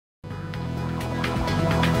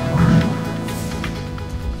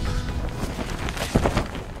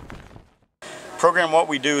Program, what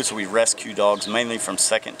we do is we rescue dogs mainly from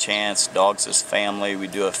Second Chance, Dogs as Family. We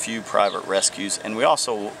do a few private rescues, and we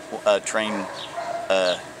also train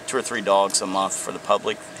 2 or 3 dogs a month for the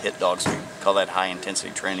public, hit dogs. We call that high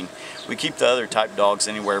intensity training. We keep the other type dogs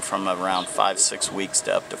anywhere from around 5-6 weeks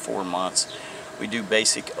to up to 4 months. We do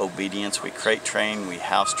basic obedience. We crate train, we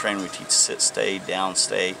house train, we teach sit stay, down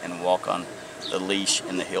stay, and walk on the leash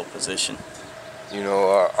in the heel position. You know,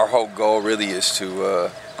 our whole goal really is to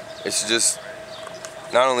just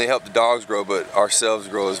not only help the dogs grow, but ourselves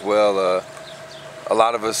grow as well. A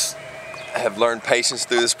lot of us have learned patience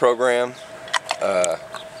through this program,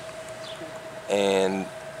 and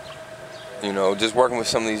you know, just working with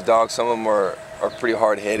some of these dogs, some of them are pretty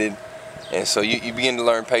hard-headed, and so you begin to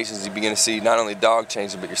learn patience. You begin to see not only the dog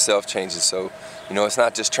changes, but yourself changes. So, you know, it's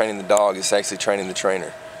not just training the dog, it's actually training the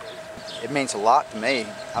trainer. It means a lot to me.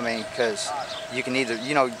 I mean, because you can either,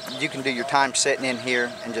 you know, you can do your time sitting in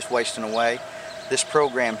here and just wasting away. This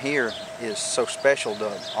program here is so special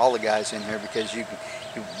to all the guys in here because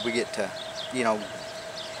we get to, you know,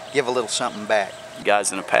 give a little something back.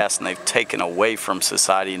 Guys in the past, and they've taken away from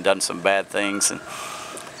society and done some bad things, and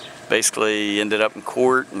basically ended up in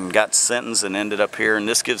court and got sentenced and ended up here, and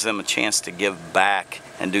this gives them a chance to give back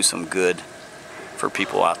and do some good for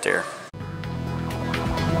people out there.